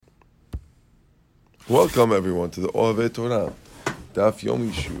Welcome everyone to the Ohavei Torah Daf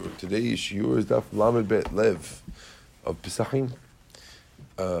Yomi Shiur. Today's Shiur is Daf Lamed Bet Lev of Pesachim.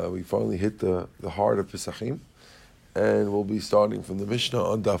 We finally hit the heart of Pesachim, and we'll be starting from the Mishnah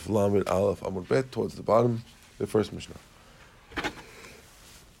on Daf Lamed Aleph Amud Bet towards the bottom, the first Mishnah.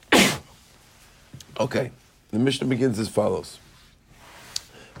 Okay, the Mishnah begins as follows: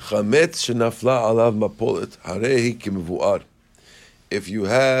 Chametz shenafla alav mapolet harehi kimevuar. If you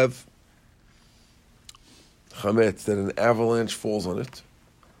have chametz, that an avalanche falls on it,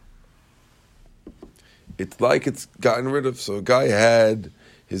 it's like it's gotten rid of. So a guy had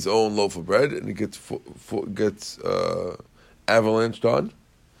his own loaf of bread and it gets avalanched on.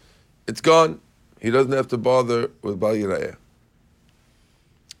 It's gone. He doesn't have to bother with Bal Yirayeh.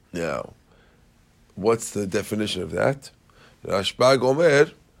 Now, what's the definition of that? Rashbag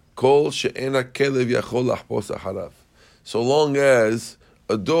Omer, Kol she'ena kelev yachol lahpos acharav. So long as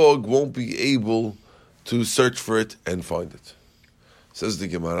a dog won't be able to search for it and find it. Says the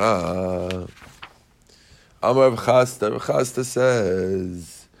Gemara. Amar Rav Chasta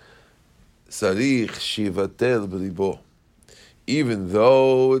says, Sarich shivatel b'libo. Even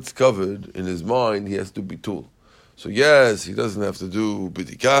though it's covered in his mind, he has to bitul. So yes, he doesn't have to do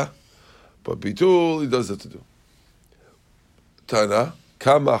bidika, but bitul he does have to do. Tana,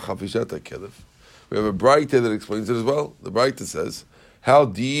 kama chafishat hakelev. We have a Braita that explains it as well. The Braita says, how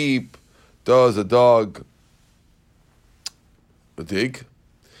deep does a dog dig?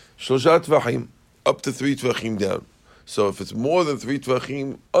 Shlosha tvachim, up to 3 tvachim down. So if it's more than 3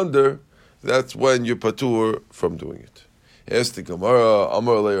 tvachim under, that's when you're patur from doing it. Ask the Gemara,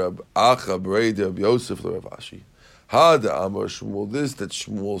 Amar le'Rab Acha b'Reida Rab Yosef le'Rav Ashi. Hada Amar Shmuel, this that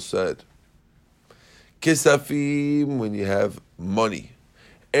Shmuel said. Kisafim, when you have money.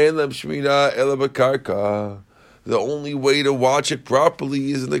 Elam shmina ela b'karka. The only way to watch it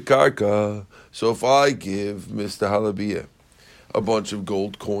properly is in the karka. So if I give Mr. Halabiyah a bunch of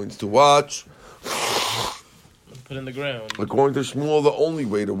gold coins to watch, put in the ground. According to Shmuel, the only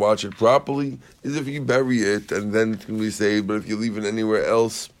way to watch it properly is if you bury it, and then it can be saved. But if you leave it anywhere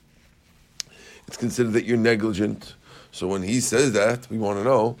else, it's considered that you're negligent. So when he says that, we want to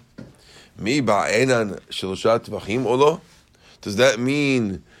know, Mi ba'enan sheloshat tvachim olo? Does that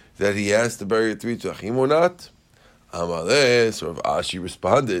mean that he has to bury it 3 tvachim or not? Amaleh, so Rav Ashi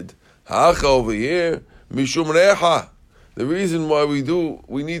responded, Hacha over here, mishum recha. The reason why we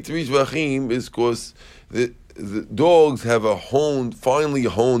need 3 tvachim is because the dogs have a finely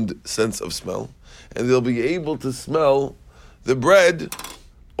honed sense of smell, and they'll be able to smell the bread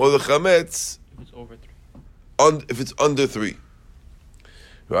or the chametz if it's over 3. If it's under 3,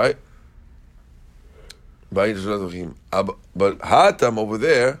 right? But hatam over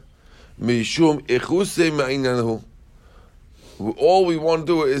there, mishum echuse ma'inanahu. All we want to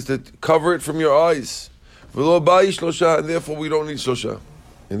do is to cover it from your eyes. And therefore we don't need shlosha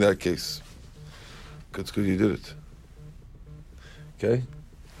in that case. It's good you did it. Okay?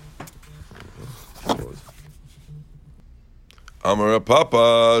 Amara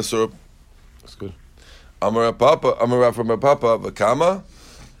Papa, so that's good. Amara from a Papa, Vakama,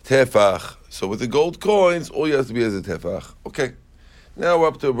 Tefach. So with the gold coins, all you have to be is a Tefach. Okay. Now we're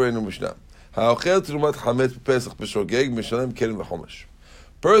up to a brand new Mishnah. Person who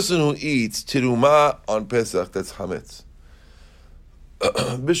eats tiruma on Pesach, that's chametz.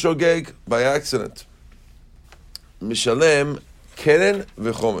 Bishogeg, by accident. Mishalem keren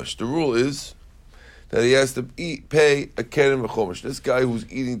v'chomesh. The rule is that he has to pay a keren v'chomesh. This guy who's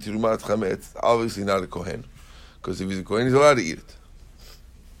eating tirumat chametz, obviously not a kohen, because if he's a kohen, he's allowed to eat it.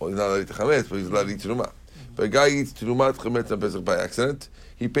 Well, he's not allowed to eat the chametz, but he's allowed to eat tiruma. But a guy eats tirumat chametz on Pesach by accident,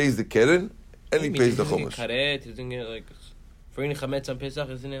 he pays the keren and he pays the chomesh. Karet, isn't it like for eating chametz on Pesach?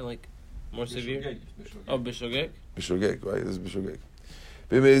 Isn't it like more severe? Oh, bishogeg. Bishogeg, right? This is bishogeg.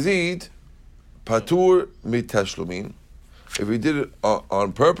 B'mezid patur mitashlumin. If he did it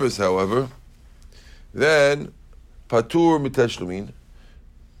on purpose, however, then patur mitashlumin.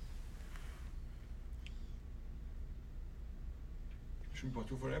 Should be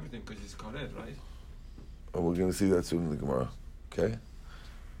patur for everything because it's karet, right? And we're going to see that soon in the Gemara. Okay.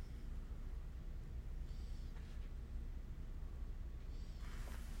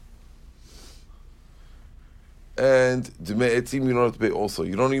 And Dmei Etzim you don't have to pay also.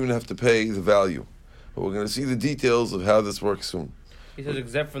 You don't even have to pay the value. But we're going to see the details of how this works soon. He says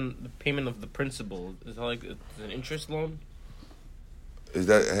except from the payment of the principal. Is that like it's an interest loan? Is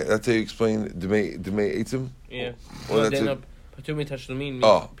that's how you explain Dmei Etzim? Yeah. Or that's it? Patumi Tashlumin means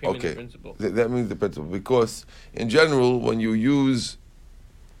payment okay. of principal. That means the principal. Because in general, when you use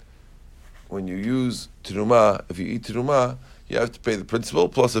teruma, if you eat teruma, you have to pay the principal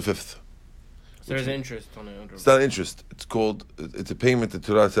plus a fifth. So there's interest on it. It's not interest. It's a payment that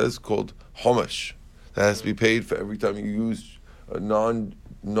Torah says called homesh. That has to be paid for every time you use a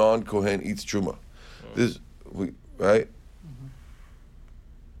non-Kohen eats truma. Right?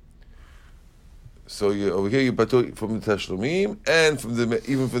 So over here you patur from the tashlumim and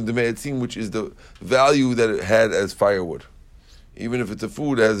even from the me'etzim, which is the value that it had as firewood. Even if it's a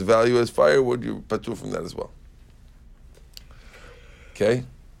food that has value as firewood, you patur from that as well. Okay.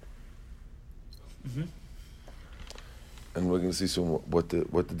 And we're going to see what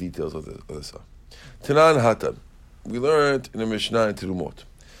the details of this are. Tanan Hatan. We learned in the Mishnah in Terumot.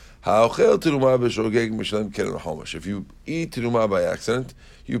 Ha'ochel terumah b'shogeg mishalem keren homesh. If you eat terumah by accident,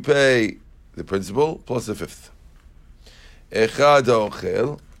 you pay the principal plus a fifth. Echad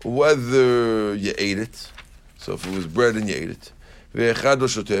ha'ochel, whether you ate it, so if it was bread and you ate it, ve'echad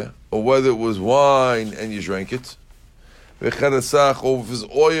ha'shoteh, or whether it was wine and you drank it, ve'echad ha'sach, or if it was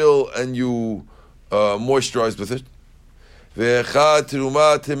oil and you moisturized with it, ve'echad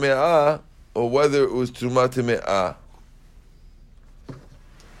terumah teme'ah, or whether it was terumah teme'ah.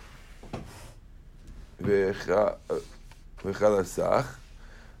 Ve'echad ha'sach,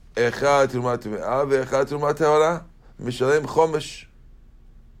 echad terumah teme'ah, ve'echad terumah tehora, mishalem chomesh.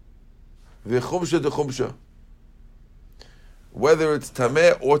 Ve'chumsha dechumsha. Whether it's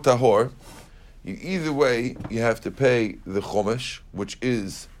tameh or tahor, either way, you have to pay the chomesh, which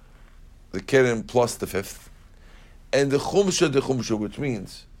is the keren plus the fifth, and the chumsha, which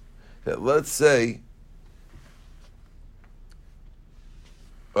means that let's say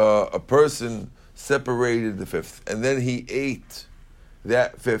a person separated the fifth, and then he ate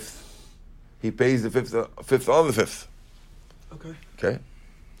that fifth. He pays the fifth on the fifth. Okay.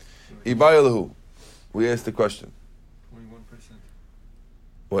 Ibayalahu. We asked the question.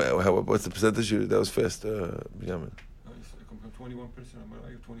 21%. What's the percentage? That was fast, Benjamin. I come from 21%.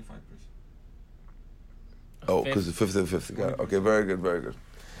 I have 25%. Oh, because the fifth and the fifth. Got it. Okay, very good.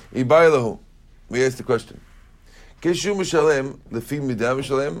 Ibayalahu. We asked the question. Keshu mishalem, lefi midah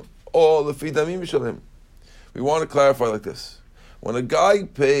mishalem, or lefi damim mishalem. We want to clarify like this. When a guy ate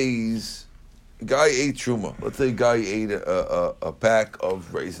truma, let's say a guy ate a pack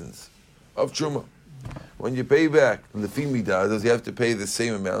of raisins, of truma. When you pay back lefi midah, does he have to pay the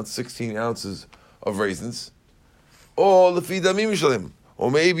same amount, 16 ounces of raisins? Or lefi damim mishalem?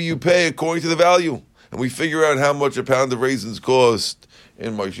 Or maybe you pay according to the value. And we figure out how much a pound of raisins cost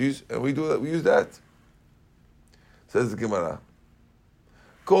in Moshe's, and we do that. We use that. Says the Gemara.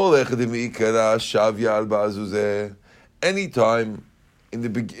 Anytime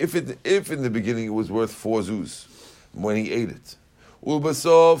if in the beginning it was worth 4 zuz when he ate it,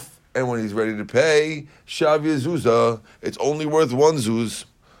 ulbasof, and when he's ready to pay shavya zuzah, it's only worth 1 zuz.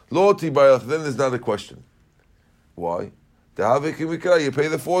 Lo tibayach. Then there's not a question. Why? You pay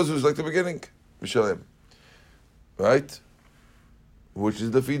the 4 zuz like the beginning. Mishalem. Right? Which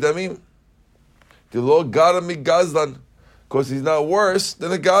is the fidamim. The law got him gazlan. Because he's not worse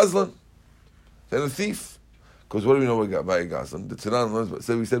than a gazlan. Than a thief. Because what do we know by a gazlan? The Tanan learns,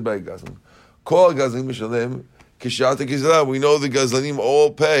 so we said by a gazlan. Call gazlan mishalem kishata kizra. We know the gazlanim all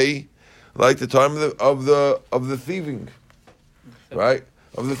pay like the time of the thieving. Right?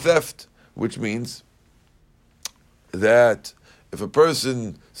 Of the theft. Which means that if a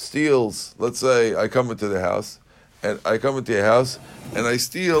person steals, let's say I come into your house and I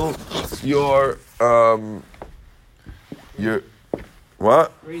steal your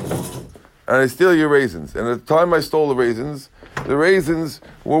what? Raisins. And I steal your raisins. And at the time I stole the raisins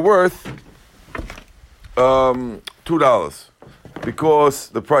were worth $2 because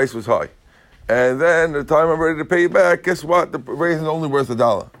the price was high. And then the time I'm ready to pay you back, guess what? The raisin's only worth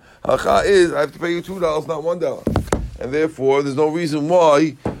 $1. Halacha is I have to pay you $2, not $1. And therefore, there's no reason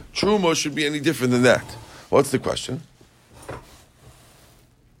why truma should be any different than that. What's the question?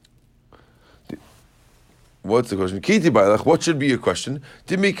 Kiti bailach. What should be your question?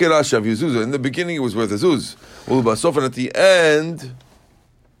 In the beginning, it was worth a zuz. And at the end,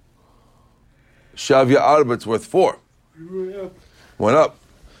 shavya arba, it's worth 4. Went up.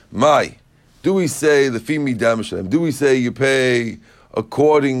 My. Do we say the fi midah mishalem? Do we say you pay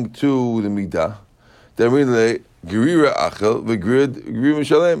according to the midah? Then really. Gerira achel v'grid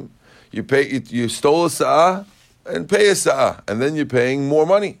mishalem. You stole a sa'ah and pay a sa'ah, and then you're paying more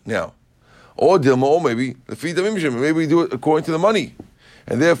money now. Or dilma, or maybe the feed of imshim. Maybe we do it according to the money,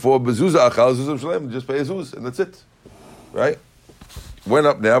 and therefore bezuza achal zuzah mishalem. Just pay a zuz, and that's it. Right? Went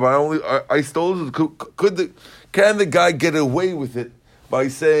up now, but I stole it. Can the guy get away with it by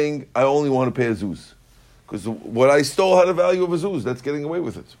saying I only want to pay a zuz? Because what I stole had a value of a zuz. That's getting away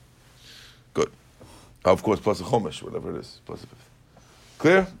with it. Good. Of course, plus a chomesh, whatever it is, plus a fifth.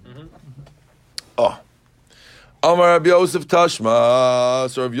 Clear? Amar Rabbi Yosef Tashma.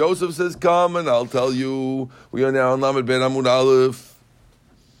 So Rabbi Yosef says, come and I'll tell you. We are now on Lamed Ben Amud Aleph,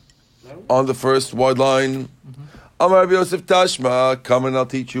 on the first wide line. Amar Rabbi Yosef Tashma. Come and I'll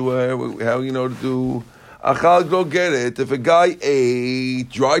teach you how you know to do. Achal, go get it. If a guy ate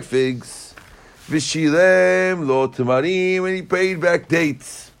dried figs, v'shilem lo tamarim, and he paid back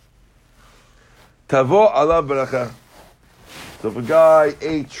dates, tavo alav beracha. So if a guy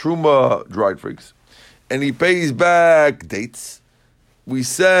ate truma dried figs, and he pays back dates, we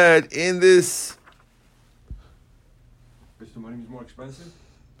said in this. Because the money is more expensive?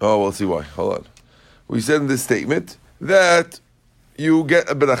 Oh, we'll see why. Hold on. We said in this statement that you get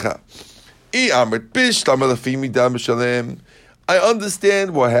a beracha. I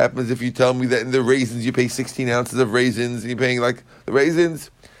understand what happens if you tell me that in the raisins you pay 16 ounces of raisins and you're paying like the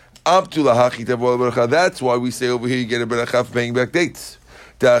raisins. That's why we say over here you get a beracha for paying back dates.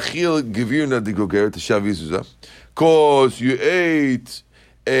 Because you ate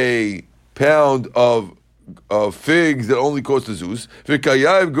a pound of figs that only cost a zuz.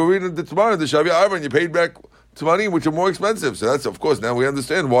 And you paid back money which are more expensive. So that's, of course, now we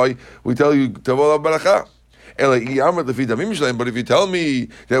understand why we tell you tavo baracha. But if you tell me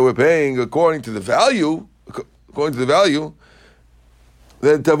that we're paying according to the value,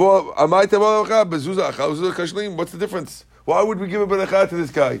 then what's the difference? Why would we give a baracha to this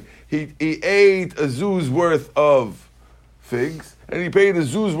guy? He ate a zuz worth of figs and he paid a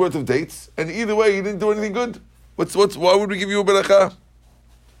zuz worth of dates, and either way he didn't do anything good. Why would we give you a baracha?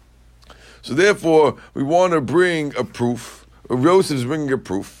 So therefore, we want to bring a proof. Yosef is bringing a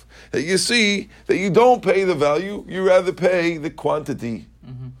proof that you see that you don't pay the value, you rather pay the quantity.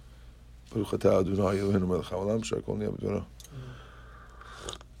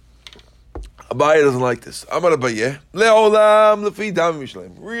 Abaye doesn't like this. Amar Abaye, le'olam lefi dam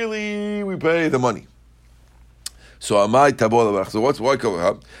mishlem. Really, we pay the money. So amai tabol le'barach. So why cover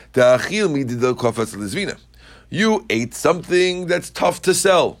up? Ta'achil mididel kofetz lezvina. You ate something that's tough to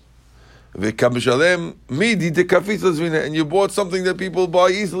sell. V'kam b'shalem midid kafitz lezvina. And you bought something that people buy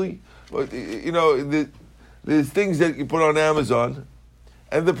easily. But you know, there's things that you put on Amazon,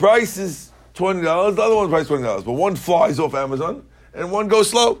 and the price is $20. The other one's price $20, but one flies off Amazon and one goes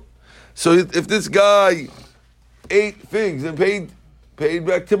slow. So if this guy ate figs and paid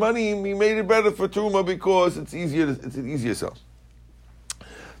back to money, he made it better for Truma because it's an easier sell.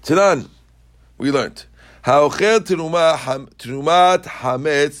 Tanan, we learned Ha'ochel Terumat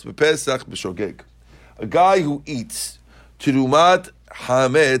Hametz b'Pesach b'Shogeg. A guy who eats Terumat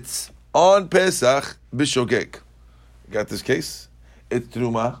Hametz on Pesach b'Shogeg. Got this case? It's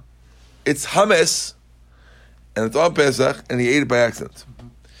Teruma, it's Hametz, and it's on Pesach, and he ate it by accident.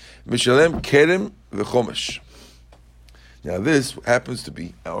 Mishalem Kerem v'Chomesh. Now this happens to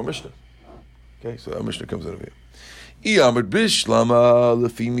be our Mishnah. Okay, so our Mishnah comes out of here. Our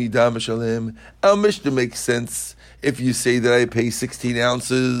Mishnah makes sense if you say that I pay 16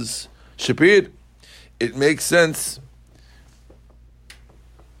 ounces. Shapir, it makes sense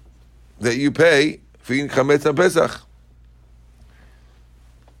that you pay fin chametz on Pesach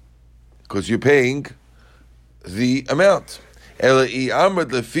because you're paying the amount. But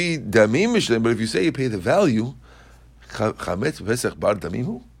if you say you pay the value, chametz Pesach bar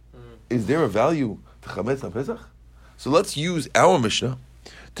damimu, is there a value to chametz on Pesach? So let's use our Mishnah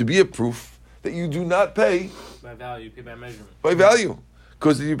to be a proof that you do not pay by value, you pay by measurement. By value,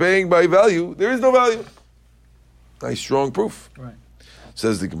 because if you're paying by value, there is no value. Nice strong proof. Right.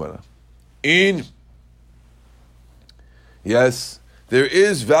 Says the Gemara. Yes, there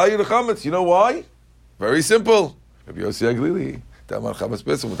is value to chametz. You know why? Very simple. Rabbi Yossi Aglili, Tamar Chametz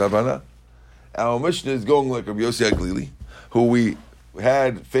Pesach Mutavana. Our Mishnah is going like Rabbi Yossi Aglili, who we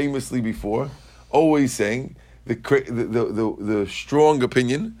had famously before, always saying the strong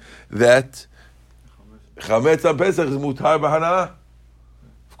opinion that Chametz on Pesach is mutar b'hana.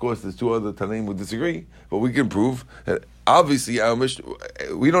 Of course, there's two other Tanaim who disagree, but we can prove that obviously our Mishnah,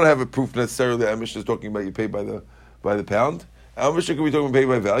 we don't have a proof necessarily that our Mishnah is talking about you pay by the pound. Our Mishnah could be talking about pay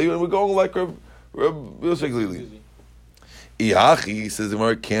by value, and we're going like Rabbi Yosef Glili. Iachi says the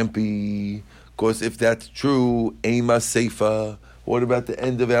Gemara can't be, because if that's true, Ema Seifa. What about the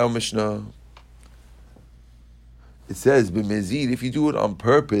end of our Mishnah? It says b'mezid, if you do it on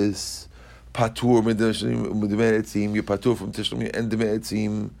purpose, patur midemei etzim, you're patur from tishlum and demei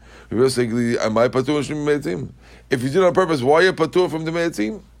etzim. Rabbi Yosef Glili, am I patur from demei etzim? If you do it on purpose, why are you patur from demei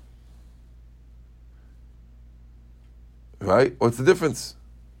etzim? Right? What's the difference?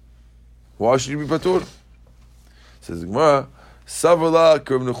 Why should you be patur? Says the Gemara, Savala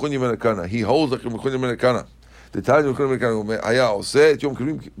Rav Nechunya ben Akana. He holds like Rav Nechunya ben Akana. The Tanya Rav Nechunya ben Akana Haya Oseh et Yom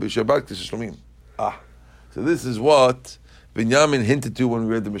Kippur b'Shabbat Tishlomim. So this is what Binyamin hinted to when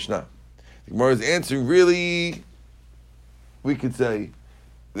we read the Mishnah. The Gemara is answering, really, we could say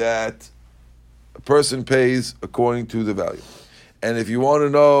that a person pays according to the value. And if you want to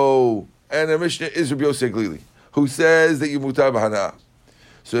know, and the Mishnah is Rabbi Yossi Glili, who says that you mutar b'hana'ah.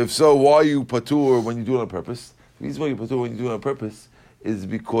 So if so, why are you patur when you do it on purpose? The reason why you patur when you do it on purpose is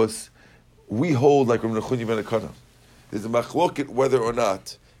because we hold like Rabbi Nachman ben Akana. There's a machloket whether or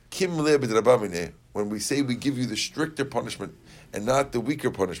not kim le b'drabamineh, when we say we give you the stricter punishment and not the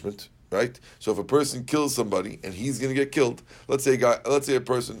weaker punishment, right? So if a person kills somebody and he's going to get killed, let's say a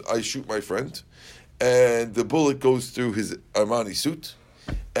person, I shoot my friend, and the bullet goes through his Armani suit,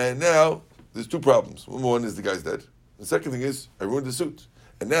 and now there's two problems. One is the guy's dead. The second thing is I ruined the suit,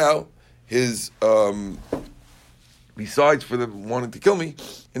 and now his besides for them wanting to kill me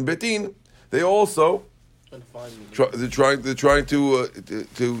in Betin, they also they're trying to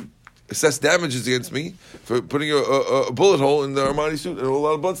assess damages against me for putting a bullet hole in the Armani suit and a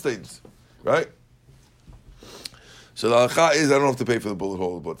lot of blood stains, right? So the halakha is I don't have to pay for the bullet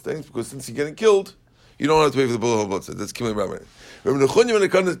hole and blood stains because since you're getting killed, you don't have to pay for the bullet hole and blood stains. That's Kimei Rabbi. Rabbi Nachman ben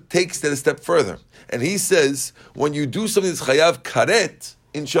Akana takes that a step further, and he says when you do something that's chayav karet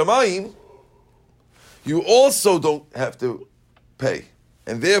in shamayim, you also don't have to pay,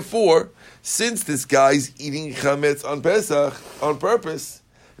 and therefore, since this guy's eating chametz on Pesach on purpose,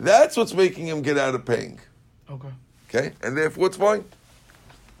 that's what's making him get out of paying. Okay, and therefore it's fine.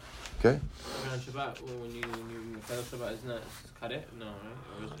 Okay. On Shabbat, when you Mechel Shabbat, isn't that karet? No,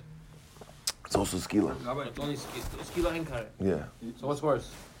 right? Or is it? It's also skila. It's only skila and karet. Yeah. So what's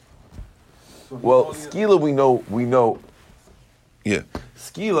worse? Well, skila we know. Yeah,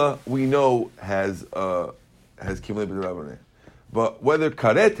 skila we know has kimlei b'derabbaneh, but whether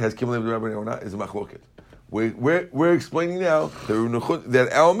karet has kimlei b'derabbaneh or not is a machloket. We're explaining now that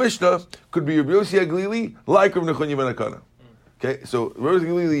our Mishnah could be Rabbi Yossi Glili like Rabbi Nachman ben Akana. Okay, so Rabbi Yossi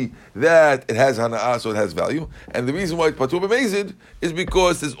Glili that it has hana'ah, so it has value, and the reason why it's patur b'mezid is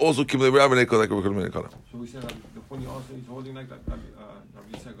because there's also kimlei b'derabbaneh like Rabbi Nachman ben Akana. So we say that the point also is holding like that.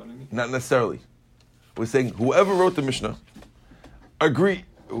 Rabbi Yisrael Galili? Not necessarily. We're saying whoever wrote the Mishnah agree.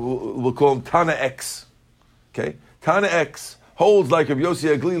 We'll call him Tana X. Okay, Tana X holds like Rabbi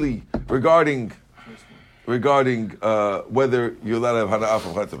Yossi Glili regarding whether you're allowed to have hana'ah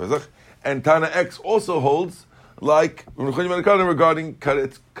from Chatzah Pesach, and Tana X also holds like Rabbi Nachman ben Akana regarding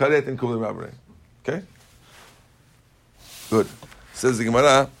karet and kumlei b'derabbaneh. Okay, good. Says the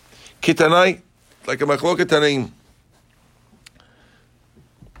Gemara, Kitanai, like a machloket Tanaim.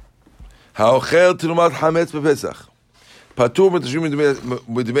 Ha'ochel terumat hametz b'Pesach patur b'tashum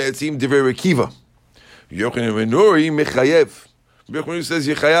b'dmei etzim divrei Rekiva. Yochanan ben Nuri mechayev. Yochanan says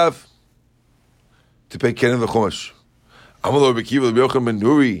yechayav to pay Keren v'Chomash. Amalor Rekiva Yochanan ben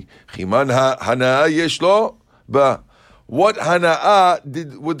Nuri chiman hana'ah yesh lo ba. What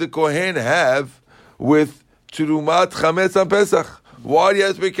hana'ah would the Kohen have with terumat chametz on Pesach? Why do you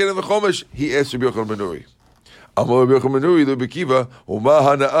have to pay Keren v'Chomash? He asked Rabbi Yochanan ben Nuri. Amalor Yochanan ben Nuri lo Rekiva Uma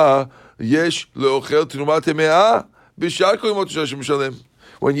hana'ah yesh leochel terumat teme'ah. When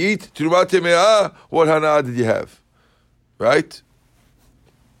you eat Terumat Teme'ah, what hana'ah did you have? Right?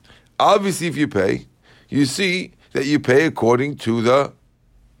 Obviously, if you pay, you see that you pay according to the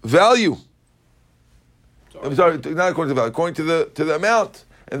value. I'm sorry, not according to the value, according to the amount.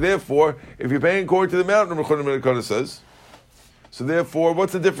 And therefore, if you're paying according to the amount, Rabbi Nachman ben Akana says, so therefore,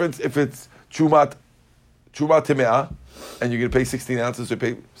 what's the difference if it's Terumat Teme'ah, and you're going to pay 16 ounces, so you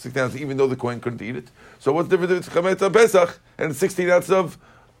pay 16 ounces even though the Kohen couldn't eat it? So what's the difference if it's Chametz on Pesach and 16 ounces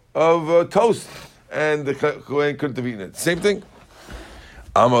of toast and the Kohen couldn't have eaten it? Same thing.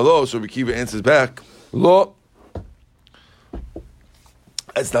 Amalo, so Rabbi Kiva answers back, Lo,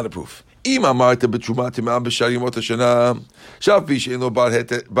 that's not a proof. Im amarta b'trumat teme'ah b'shar yemot hashana, shafi she'en lo bar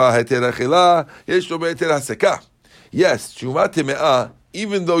heter achila, yesh lo be'heter haseka. Yes, trumat teme'ah,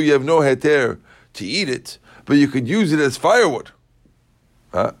 even though you have no heter to eat it, but you could use it as firewood.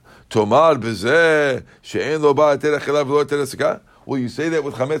 Tomar bezeh she'en lo ba heter achila v'lo heter haseka. Will you say that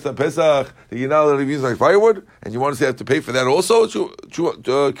with chametz on Pesach that you're not allowed to use like firewood, and you want to say I have to pay for that also?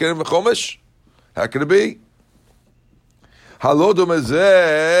 Keren v'chomesh? How can it be? Halo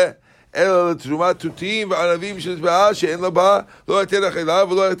domezeh el trumat tutim v'anavim shenizbe'ah she'en lo ba lo heter achila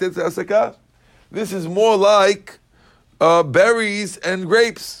v'lo heter haseka. This is more like berries and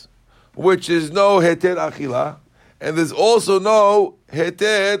grapes, which is no heter achila, and there's also no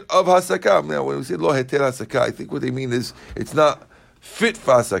heter of hasaka. Now, when we say lo heter hasaka, I think what they mean is it's not fit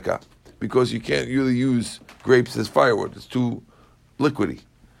for hasaka, because you can't really use grapes as firewood. It's too liquidy.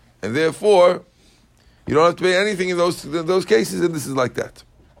 And therefore, you don't have to pay anything in those cases, and this is like that.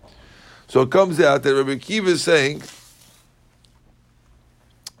 So it comes out that Rabbi Akiva is saying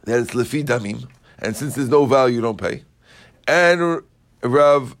that it's lefi damim, and since there's no value, you don't pay. And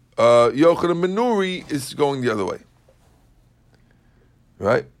Rav Yochanan ben Nuri is going the other way.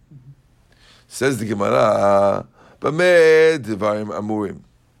 Right? Says the Gemara, Bameh Devarim Amurim.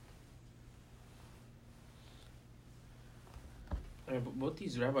 But both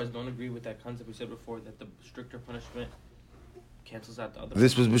these rabbis don't agree with that concept we said before, that the stricter punishment cancels out the other.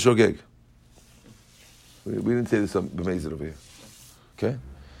 This was B'Shogeg. We didn't say this on B'Mezid over here. Okay?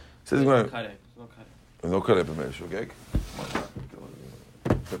 Says the Gemara. No Kareh B'Shogeg.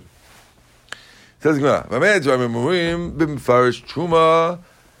 Says the Gemara, Bameh Devarim Amurim B'Mfarish Truma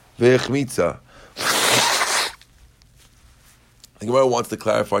Ve'echmitza. The Gemara wants to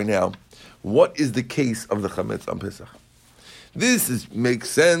clarify now, what is the case of the chametz on Pesach? This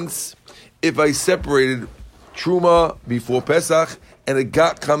makes sense if I separated truma before Pesach and it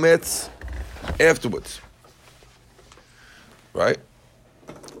got chametz afterwards, right?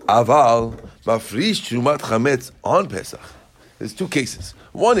 Aval mafrish trumat chametz on Pesach. There's two cases.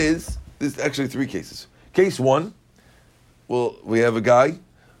 One is, there's actually three cases. Case one, well, we have a guy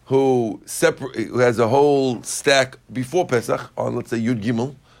who has a whole stack before Pesach on, let's say, Yud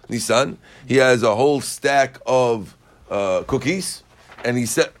Gimel, Nisan. He has a whole stack of cookies, and he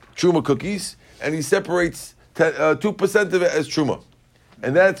truma cookies, and he separates 2% of it as truma,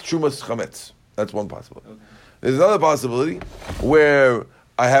 and that's trumas chametz. That's one possibility. Okay. There's another possibility where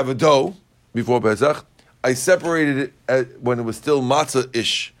I have a dough before Pesach. I separated it when it was still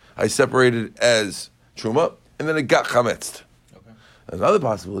matzah-ish. I separated it as truma, and then it got chametz. Another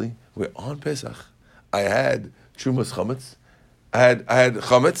possibility where on Pesach I had trumas chametz, I had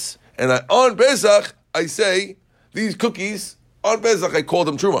chametz, and on Pesach I say these cookies on Pesach I call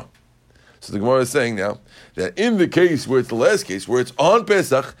them truma. So the Gemara is saying now that in the case where it's the last case where it's on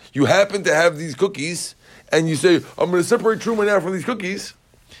Pesach, you happen to have these cookies, and you say I'm going to separate truma now from these cookies.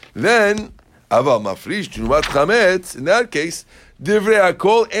 Then aval mafrish trumat chametz. In that case, divrei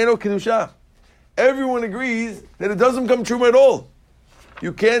hakol eno kedusha. Everyone agrees that it doesn't come truma at all.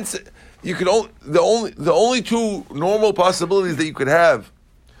 You can't say, the only two normal possibilities that you could have,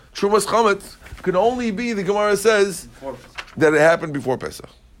 trumas chametz, could only be, the Gemara says, that it happened before Pesach.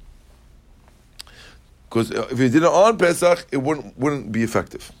 Because if you did it on Pesach, it wouldn't be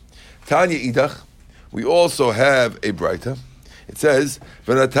effective. Tanya idach, we also have a braita. It says,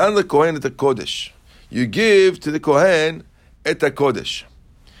 "V'natan lekohen et hakodesh." You give to the kohen et hakodesh.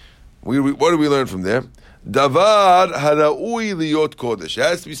 What do we learn from there? Davar haraui liyot kodesh. It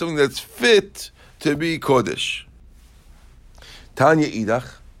has to be something that's fit to be kodesh. Tanya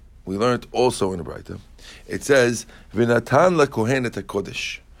idach, we learned also in the Braita. It says, "V'natan lakohen et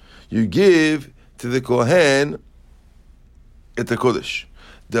hakodesh." You give to the kohen et hakodesh.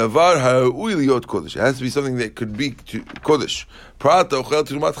 Davar haraui liyot kodesh. It has to be something that could be kodesh. Prata ochel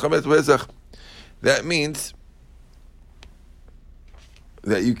trumat chametz pesach. That means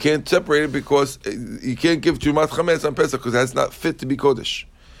that you can't separate it because you can't give Trumat Chametz on Pesach because that's not fit to be Kodesh.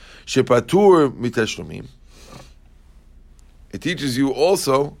 Shepatur miteshlumim. It teaches you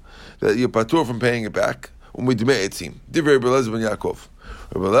also that you're patur from paying it back. Umidmei etzim. Divrei Rabbi Elazar ben Yaakov.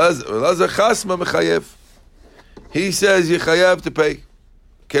 Rabbi Elazar chasma mechayev. He says you chayev to pay.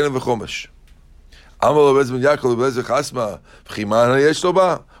 Keren v'chomesh. Amar Rabbi Elazar ben Yaakov. Rabbi Elazar chasma. V'chiman hayesh lo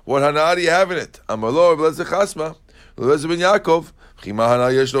ba. What hana do you have in it? Amar lo Rabbi Elazar chasma. Rabbi Elazar ben Yaakov. What hana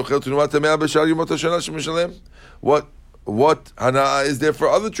is there for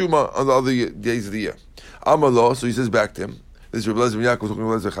other truma on the other days of the year? Amalo, so he says back to him. This is Rabbi Elazar ben Yaakov talking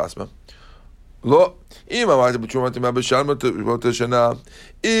about Chasma. Lo,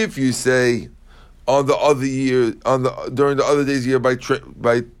 if you say on the other year, during the other days of the year by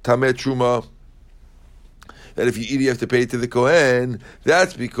Tameh Truma, that if you eat, you have to pay it to the Kohen.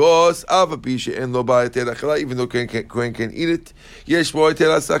 That's because even though Kohen can't eat it, he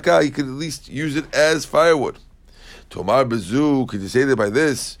could at least use it as firewood. Tomar bezu, could you say that by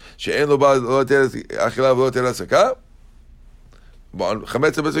this? But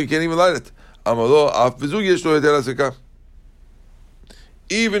chametz you can't even light it.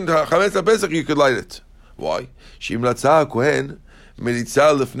 Even chametz pesach you could light it. Why? Kohen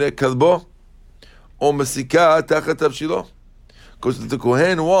lefnei kalbo. Because if the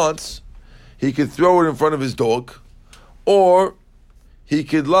Kohen wants, he could throw it in front of his dog, or he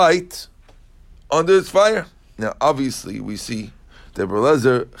could light under its fire. Now, obviously, we see that Rabbi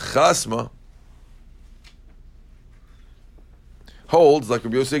Elazar Chasma holds, like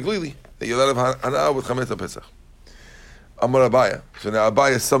Rabbi Yosef Glili, that you're allowed to have hana with Chametz Pesach. Amar Abaya. So now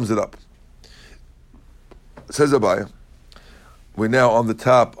Abaya sums it up. Says Abaya, We're now on the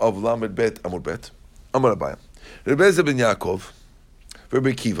top of Lamed Bet Amud Bet. Amar Abayim. Rebbe Ezra ben Yaakov,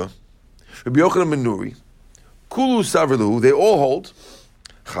 Rebbe Kiva, Rebbe Yochanan ben Nuri, Kulu Savrelu, they all hold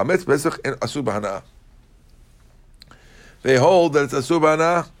Chametz Pesach and Asur B'Hana'ah. They hold that it's Asur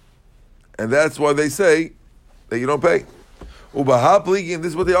B'Hana'ah, and that's why they say that you don't pay. Ubaha Pligi, and this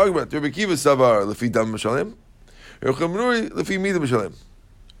is what they argue about. Rebbe Kiva Savar Lefi Dam Mishalem, Rebbe Yochanan ben Nuri Lefi Midah Mishalem.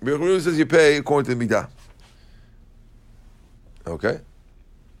 Rebbe Yochanan ben Nuri says you pay according to the Midah. Okay?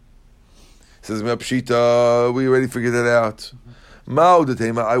 Says Pshita, we already figured that out.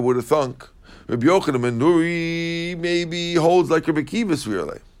 Ma'odatema, I would have thunk. Rabbi Yochanan ben Nuri maybe holds like Rabbi Kiva's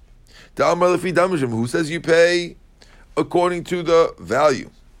really. Who says you pay according to the value.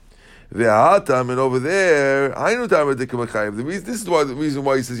 Ve'atam, and over there, this is why the reason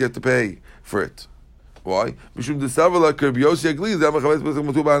why he says you have to pay for it. Why? Maybe he holds like Rabbi Yossi Aglili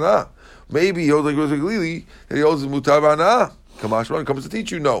that he holds mutar b'hana'ah. Kamashman comes to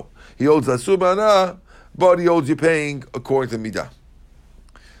teach you, no. He holds asur b'hana'ah, but he holds you paying according to midah.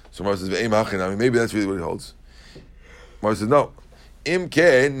 So Mar says, maybe that's really what he holds. Mar says, no. Im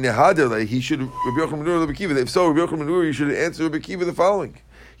ken nehadele, he should, Rabbi Yochanan ben Nuri, Rabbi Kiva. If so, Rabbi Yochanan ben Nuri, you should answer Rabbi Kiva the following.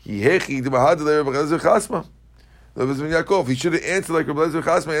 Yehechi d'mahadele Rabbi Eliezer Chasma. Rabbi ben Yaakov. He should have answered like Rabbi Eliezer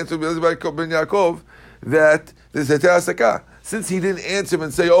Chasma, answered Rabbi Eliezer ben Yaakov, that there's heter hasaka. Since he didn't answer him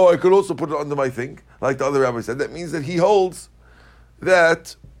and say, I could also put it under my thing, like the other rabbi said, that means that he holds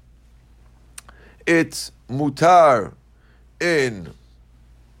that it's mutar in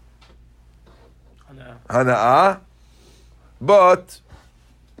hana'ah, but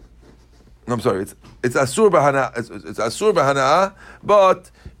I'm sorry, it's asur b'hana'ah, it's asur b'hana'ah,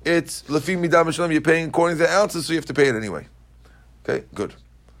 but it's lefi midah mishalem, you're paying according to the ounces, so you have to pay it anyway. Okay, good.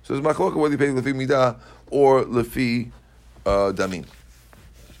 So there's machloka whether you pay lefi midah or lefi damin.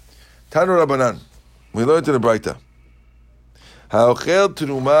 Tanu Rabbanan, we learned in the Braita. Ha'ochel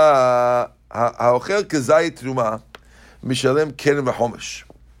teruma, ha'ochel kezayit teruma, mishalem keren v'chomesh.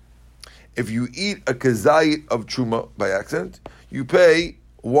 If you eat a kezayit of truma by accident, you pay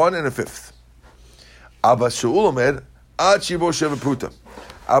 1 1/5. Abba Shaul omer, ad shibo sheva pruta.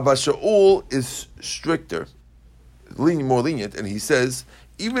 Abba Shaul is stricter, more lenient, and he says,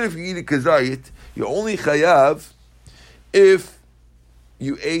 even if you eat a kezayit, you only chayav if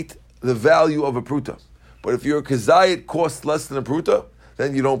you ate the value of a pruta. But if your kezayit costs less than a pruta,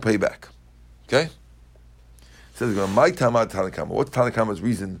 then you don't pay back. Okay? It says, my Tama Tanakama. What's Tanakama's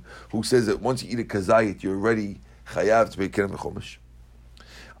reason? Who says that once you eat a kazayit, you're already chayav to pay kerem v'chomesh?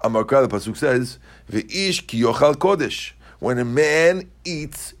 Amar Kra, the pasuk says, "Ve'ish ki yochal kodesh." When a man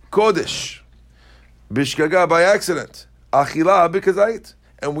eats kodesh, bishkaga by accident, achila b'kazayit,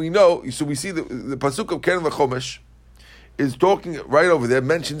 and we know. So we see the pasuk of kerem v'chomesh is talking right over there,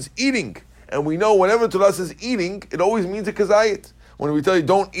 mentions eating, and we know whenever Torah says eating, it always means a kazayit. When we tell you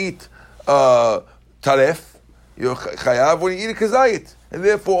don't eat taref, you're chayav when you eat a kazayit. And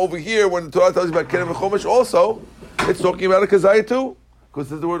therefore over here, when the Torah tells you about kerem v'chomesh also, it's talking about a kazayit too, because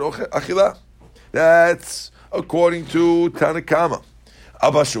there's the word achila. That's according to Tanakama.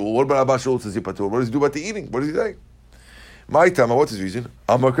 Abba Shaul, what about Abba Shaul says Yipatur? What does he do about the eating? What does he say? My Tama, what's his reason?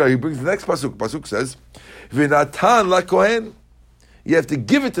 Amakra, he brings the next pasuk. Pasuk says, V'natan la kohen. You have to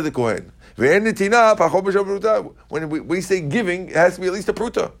give it to the kohen. When we say giving, it has to be at least a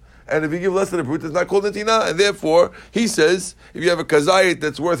pruta. And if you give less than a pruta, it's not called netina. And therefore, he says, if you have a kazayit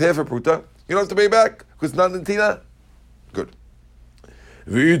that's worth half a pruta, you don't have to pay back, because it's not netina. Good.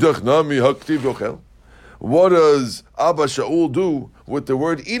 What does Abba Shaul do with the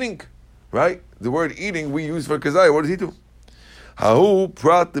word eating? Right? The word eating we use for kazayit. What does he do? Hahu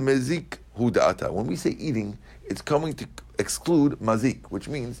prat mezik hu da'ata. When we say eating, it's coming to exclude mazik, which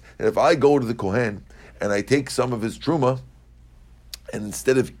means that if I go to the kohen and I take some of his truma, and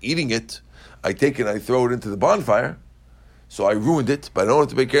instead of eating it, I take it and I throw it into the bonfire, so I ruined it, but I don't have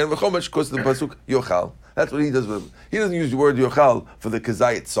to pay keren v'chomesh because of the pasuk yochal. That's what he does with it. He doesn't use the word yochal for the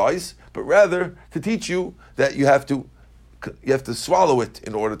kazayit size, but rather to teach you that you have to swallow it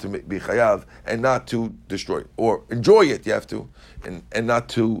in order to be chayav and not to destroy it. Or enjoy it, you have to, and not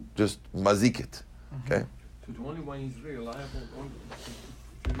to just mazik it. Okay? So the only one he's reliable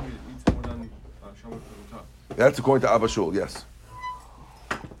eats more than Shabbat Perutah. That's according to Abba Shaul, yes.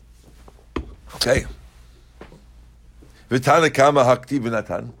 Okay. V'tanakama hakti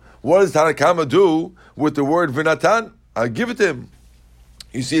v'natan. What does Tanakama do with the word v'natan? I give it to him.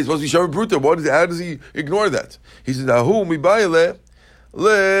 You see, it's supposed to be Shabbat Pruta. How does he ignore that? He says, Nahu mibayele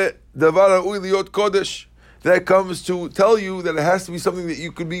le davar ha'ui liot kodesh. That comes to tell you that it has to be something that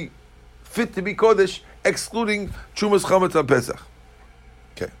you could be fit to be kodesh, excluding Chumas Chametz on Pesach.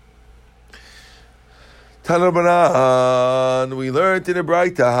 Okay. Tanabanan, we learned in a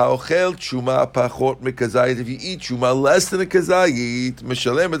Braita how chel chuma pachot mikazayit. If you eat chuma less than a kazayit,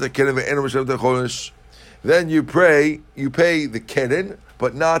 mishalem et hakeren ve'eno mishalem et hachodesh. Then you pay the keren,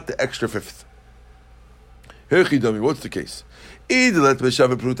 but not the extra fifth. Hirchidami, what's the case? Idalet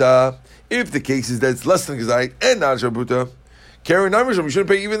b'shaveh pruta. If the case is that it's less than a kazayit and not a shaveh pruta, keren namishlam, you shouldn't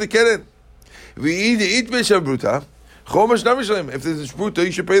pay even the keren. If we eat b'shaveh pruta, chomesh namishlam. If there's a pruta,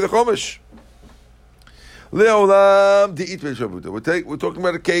 you should pay the chomesh. Leolam the eat shavah pruta. We're talking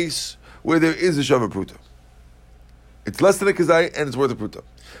about a case where there is a shavah pruta. It's less than a kazai and it's worth a pruta.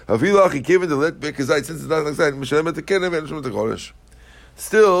 Havilach he given the let be kazai since it's not like that. Mishalem et kenem and mishalem et chodesh.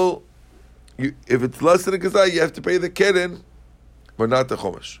 Still, if it's less than a kazai, you have to pay the keren, but not the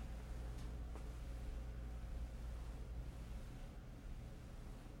chomesh.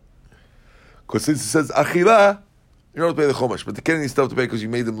 Because since it says achila, you don't pay the chomesh, but the keren you still have to pay because you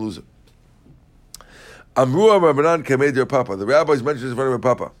made them lose it. Amru Rabbanan kamed your papa. The rabbis mentioned this in front of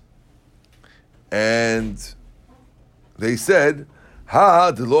their papa, and they said,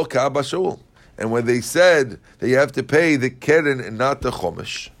 "Ha the lo ka'aba shaul." And when they said that you have to pay the keren and not the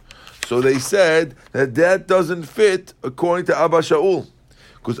chomesh, so they said that doesn't fit according to Abba Shaul,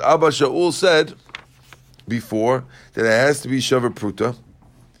 because Abba Shaul said before that it has to be shaveh pruta.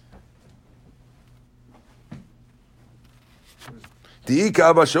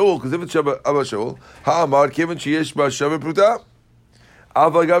 Abba Shaul, because if it's Abba Shaul, Ha'amar Kevin Sheyesh Ba Shaveh Pruta,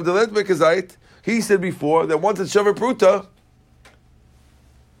 Avagav Delet Bekazait. He said before that once it's Shaveh Pruta,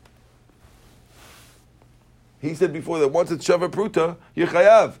 you're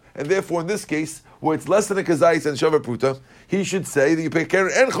chayav, and therefore in this case, where it's less than a kazait and Shaveh Pruta, he should say that you pay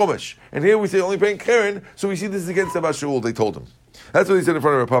keren and chomesh. And here we say only paying keren, so we see this is against Abba Shaul. They told him. That's what he said in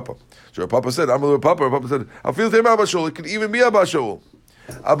front of Rav Papa. So Rav Papa said, "I'm a Papa." Rav Papa said, "I feel the same Abba Shaul. It could even be Abba Shaul.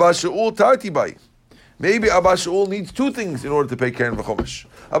 Abba Shaul tarti bai. Maybe Abba Shaul needs two things in order to pay keren v'chomesh.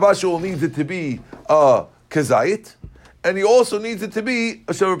 Abba Shaul needs it to be a kazayit, and he also needs it to be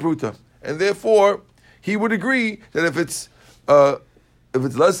a shaveh pruta. And therefore, he would agree that if it's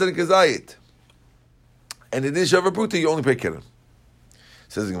less than a kazayit, and it is shaveh pruta, you only pay keren."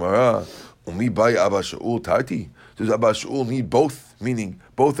 Says the Gemara, "Umi bai Abba Shaul tarti." Does Abba Shaul need both, meaning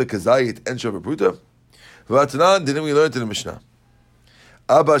both the kazayit and shaveh pruta? V'atanan, didn't we learn it in the Mishnah?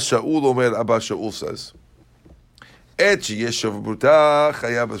 Abba Shaul Omer, Abba Shaul says, Et sheyesh shaveh pruta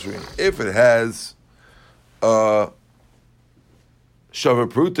chayav b'shvim. If it has shaveh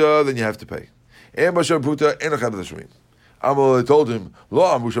pruta, then you have to pay. And by shaveh pruta, en chayav b'shvim. Amal told him, Lo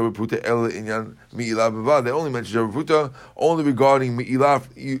amru shaveh pruta el inyan mi'ilah b'vad. They only mentioned shaveh pruta only regarding mi'ilah,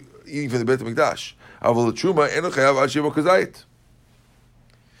 eating from the Beit HaMikdash. Aval truma en chayav ad sheva kazayit.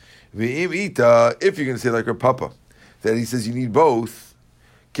 If you're going to say like your papa, that he says you need both,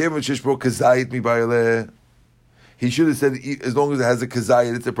 he should have said as long as it has a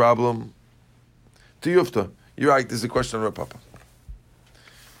kazayit, it's a problem. To Yufta, you're right. There's a question on Rav Papa.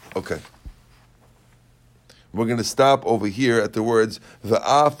 Okay, we're going to stop over here at the words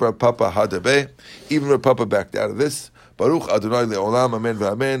Va'af Rav Papa Hadabe. Even Rav Papa backed out of this. Baruch Adonai le'olam, amen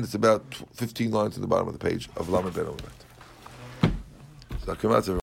v'amen. It's about 15 lines at the bottom of the page of Lamed Ben Olet.